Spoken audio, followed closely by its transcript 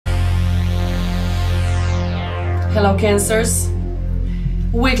Hello Cancers,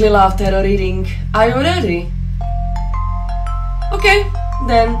 weekly love tarot reading. Are you ready? Okay,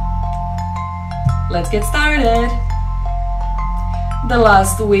 then let's get started. The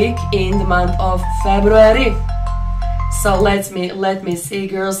last week in the month of February. So let me see,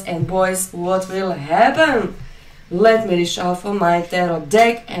 girls and boys, what will happen. Let me reshuffle my tarot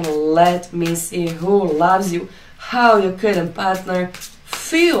deck and let me see who loves you, how your current partner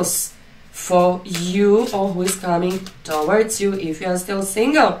feels for you, or who is coming towards you if you are still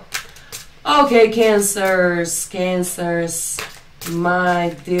single. Okay, Cancers,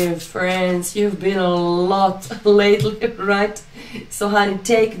 my dear friends, you've been a lot lately, right? So honey,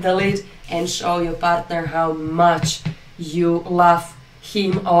 take the lead and show your partner how much you love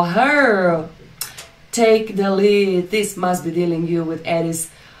him or her. Take the lead. This must be dealing you with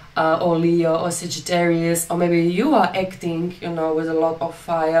Aries or Leo or Sagittarius, or maybe you are acting, with a lot of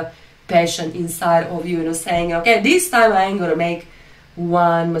fire, passion inside of you, saying, okay, this time I ain't gonna make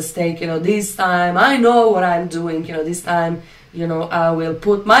one mistake, this time I know what I'm doing, this time, I will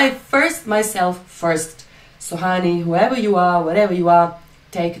put myself first. So honey, whoever you are, whatever you are,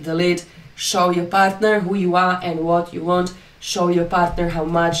 take the lead. Show your partner who you are and what you want. Show your partner how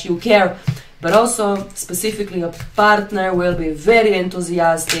much you care. But also, specifically, your partner will be very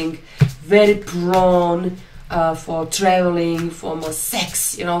enthusiastic, very prone for traveling, for more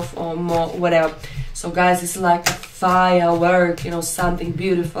sex, for more whatever. So guys, it's like a firework, something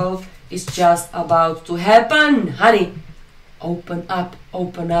beautiful is just about to happen. Honey, open up,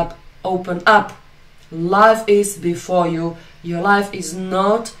 open up, open up. Life is before you. Your life is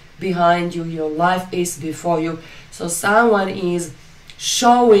not behind you. Your life is before you. So someone is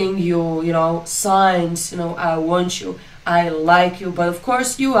showing you, signs, I want you, I like you, but of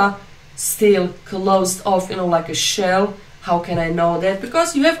course you are still closed off, like a shell. How can I know that?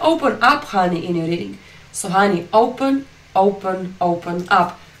 Because you have opened up, honey, in your reading. So honey, open, open, open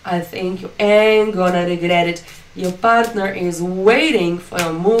up. I think you ain't gonna regret it. Your partner is waiting for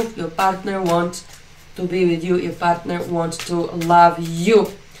your move. Your partner wants to be with you. Your partner wants to love you.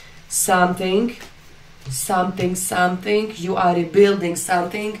 Something, you are rebuilding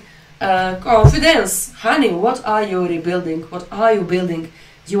something. Confidence, honey, what are you rebuilding? What are you building?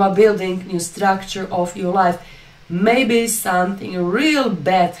 You are building new structure of your life. Maybe something real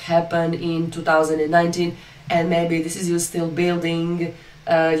bad happened in 2019, and maybe this is you still building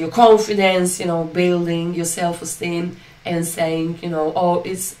your confidence, building your self-esteem, and saying, oh,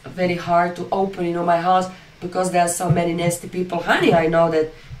 it's very hard to open, my house because there are so many nasty people. Honey, I know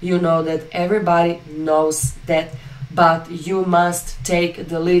that. You know that, everybody knows that, but you must take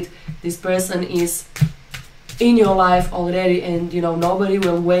the lead. This person is in your life already, and nobody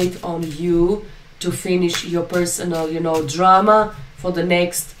will wait on you to finish your personal drama for the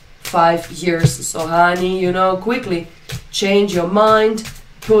next 5 years. So honey, quickly change your mind,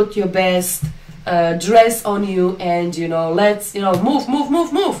 put your best dress on you, and let's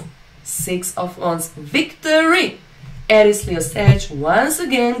move. 6 of Wands, victory. Aries, Leo, Sag, once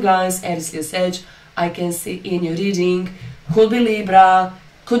again guys, Aries, Leo, Sag, I can see in your reading, could be Libra,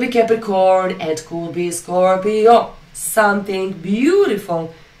 could be Capricorn, and could be Scorpio. Something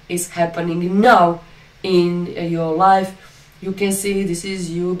beautiful is happening now in your life. You can see this is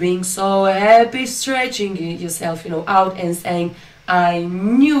you being so happy, stretching yourself, out and saying, I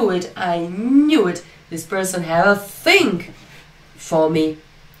knew it, this person have a thing for me.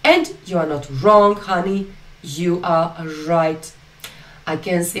 And you are not wrong, honey. You are right. I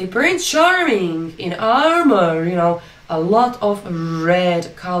can see Prince Charming in armor, a lot of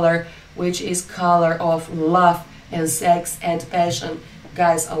red color, which is color of love and sex and passion.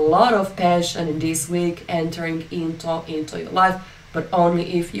 Guys, a lot of passion in this week entering into your life, but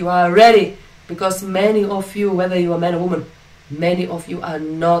only if you are ready. Because many of you, whether you are man or woman, many of you are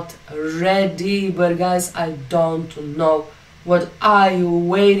not ready. But guys, I don't know. What are you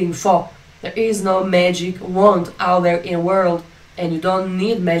waiting for? There is no magic wand out there in the world, and you don't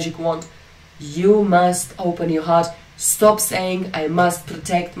need magic wand. You must open your heart. Stop saying, I must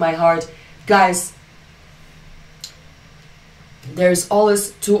protect my heart. Guys, there's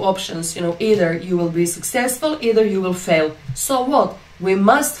always 2 options, either you will be successful, either you will fail. So what? We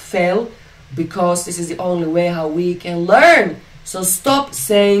must fail, because this is the only way how we can learn. So stop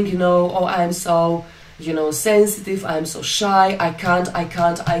saying, oh, I'm so, sensitive, I'm so shy, I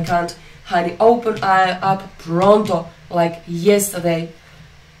can't. Honey, open up pronto, like yesterday.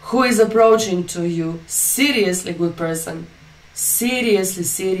 Who is approaching to you? Seriously good person.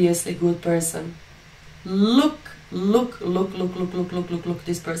 Seriously good person. Look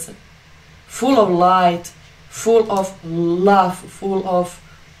this person. Full of light, full of love, full of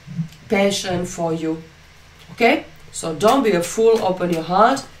passion for you. Okay? So don't be a fool, open your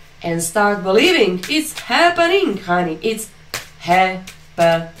heart and start believing. It's happening, honey. It's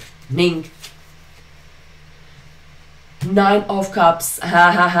happening. 9 of Cups.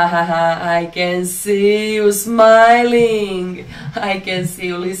 Ha ha ha ha ha. I can see you smiling. I can see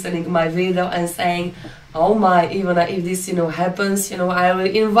you listening to my video and saying, oh my, Ivana, if this, happens, I will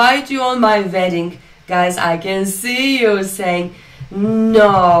invite you on my wedding. Guys, I can see you saying,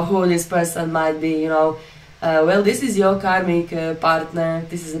 no, who this person might be, well, this is your karmic partner.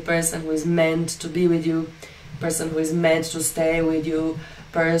 This is a person who is meant to be with you, person who is meant to stay with you,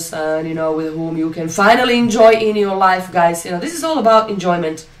 person, with whom you can finally enjoy in your life, guys. This is all about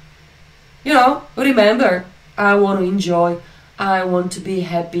enjoyment. Remember, I want to enjoy, I want to be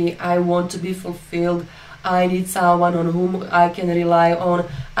happy, I want to be fulfilled, I need someone on whom I can rely on,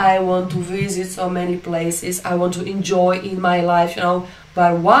 I want to visit so many places, I want to enjoy in my life,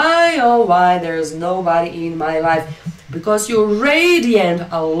 but why, oh why, there's nobody in my life? Because you radiate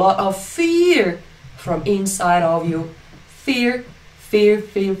a lot of fear from inside of you. Fear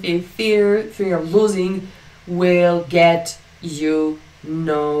of losing will get you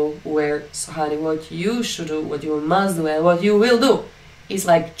nowhere. So honey, what you should do, what you must do, and what you will do is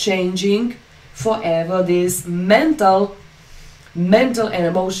like changing forever this mental and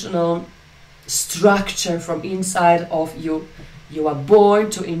emotional structure from inside of you. You are born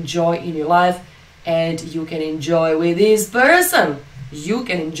to enjoy in your life, and you can enjoy with this person. You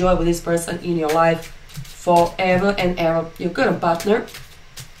can enjoy with this person in your life forever and ever. Your current partner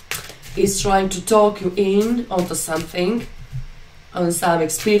is trying to talk you in onto something, on some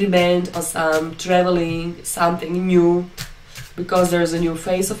experiment, on some traveling, something new, because there's a new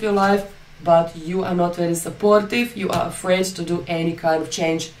phase of your life, but you are not very supportive. You are afraid to do any kind of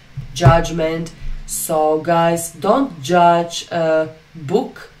change, judgment. So guys, don't judge a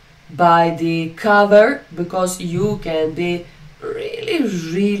book by the cover, because you can be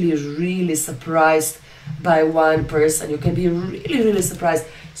really surprised by one person. You can be really surprised.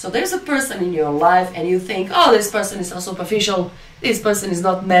 So there's a person in your life and you think, oh, this person is so superficial, this person is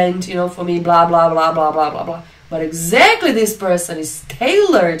not meant, for me, blah blah blah blah blah blah blah. But exactly this person is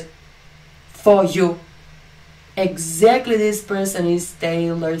tailored for you. Exactly this person is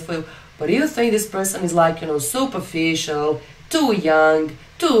tailored for you. But you think this person is like, superficial, too young,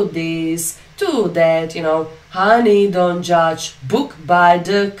 too this, too that, honey, don't judge book by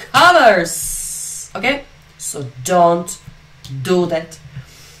the covers. Okay? So don't do that.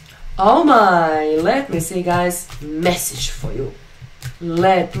 Oh my, let me see, guys, message for you.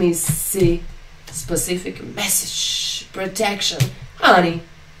 Let me see specific message. Protection. Honey,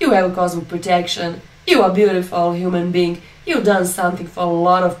 you have a cosmic protection. You are a beautiful human being. You've done something for a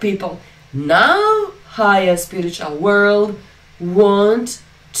lot of people. Now, higher spiritual world want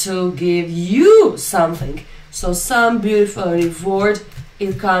to give you something. So some beautiful reward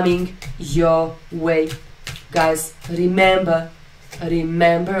is coming your way. Guys, remember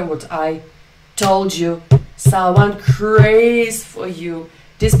what I told you. Someone crazy for you.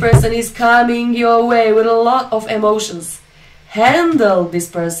 This person is coming your way with a lot of emotions. Handle this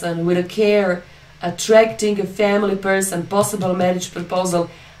person with a care, attracting a family person, possible marriage proposal.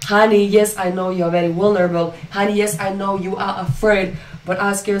 Honey, yes, I know you are very vulnerable. Honey, yes, I know you are afraid. But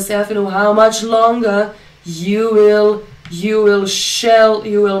ask yourself, how much longer you will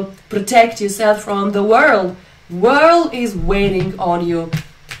protect yourself from the world. World is waiting on you.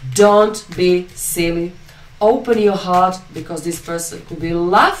 Don't be silly. Open your heart, because this person could be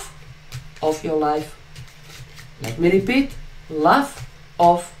love of your life. Let me repeat, love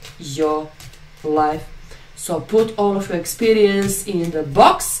of your life. So put all of your experience in the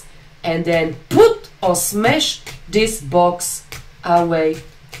box and then put or smash this box away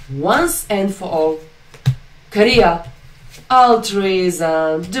once and for all. Career,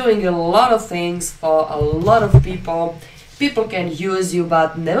 altruism, doing a lot of things for a lot of people. People can use you,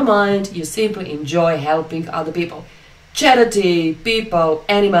 but never mind, you simply enjoy helping other people. Charity, people,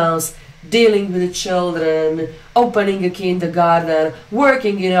 animals, dealing with the children, opening a kindergarten,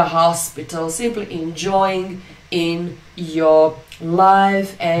 working in a hospital, simply enjoying in your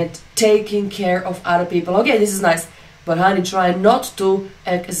life and taking care of other people. Okay, this is nice, but honey, try not to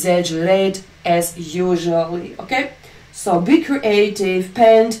exaggerate as usually, okay? So be creative,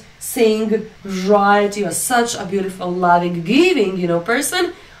 paint, sing, write. You are such a beautiful, loving, giving,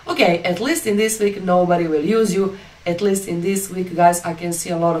 person. Okay, at least in this week nobody will use you. At least in this week, guys, I can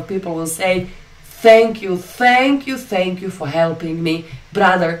see a lot of people will say, thank you for helping me.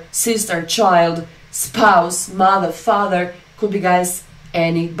 Brother, sister, child, spouse, mother, father, could be, guys,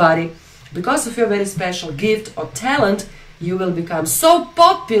 anybody. Because of your very special gift or talent, you will become so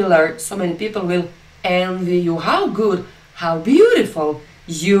popular, so many people will envy you. How good, how beautiful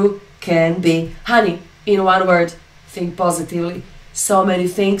you can be. Honey, in one word, think positively. So many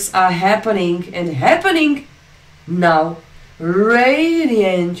things are happening and happening now.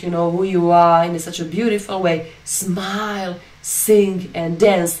 Radiant, you know who you are in such a beautiful way. Smile, sing and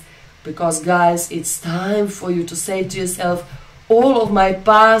dance. Because guys, it's time for you to say to yourself, all of my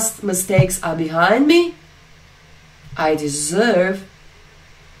past mistakes are behind me. I deserve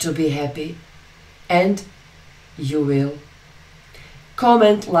to be happy. And you will.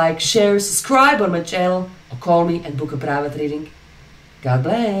 Comment, like, share, subscribe on my channel, or call me and book a private reading. God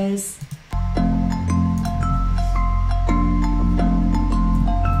bless.